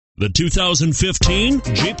The 2015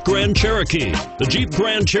 Jeep Grand Cherokee. The Jeep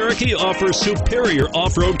Grand Cherokee offers superior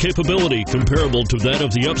off-road capability comparable to that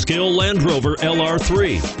of the upscale Land Rover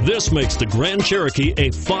LR3. This makes the Grand Cherokee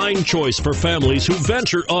a fine choice for families who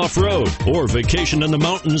venture off-road or vacation in the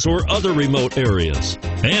mountains or other remote areas,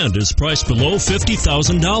 and is priced below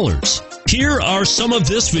 $50,000. Here are some of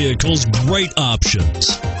this vehicle's great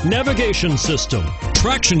options: navigation system,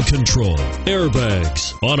 traction control,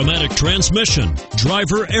 airbags, automatic transmission,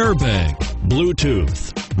 driver airbag,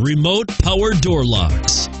 Bluetooth, remote power door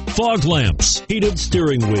locks, fog lamps, heated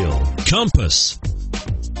steering wheel, compass.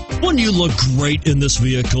 Wouldn't you look great in this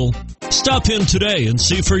vehicle? Stop in today and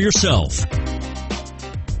see for yourself.